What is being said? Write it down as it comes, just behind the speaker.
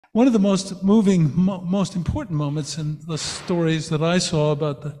One of the most moving, most important moments in the stories that I saw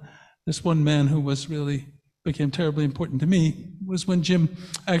about this one man who became terribly important to me was when Jim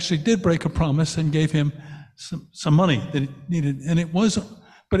actually did break a promise and gave him some money that he needed. And it was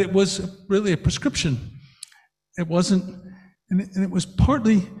really a prescription. It wasn't, and it was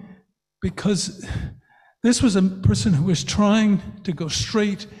partly because this was a person who was trying to go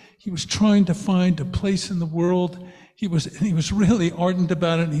straight. He was trying to find a place in the world. He was really ardent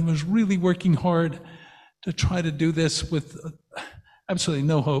about it, and he was really working hard to try to do this with absolutely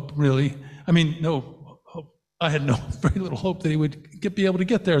no hope, really. I mean, no hope. I had very little hope that he would be able to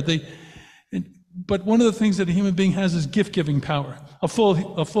get there. But one of the things that a human being has is gift-giving power, a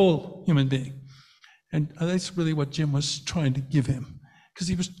full human being. And that's really what Jim was trying to give him, because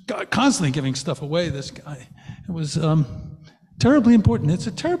he was constantly giving stuff away, this guy. It was terribly important. It's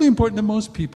terribly important to most people.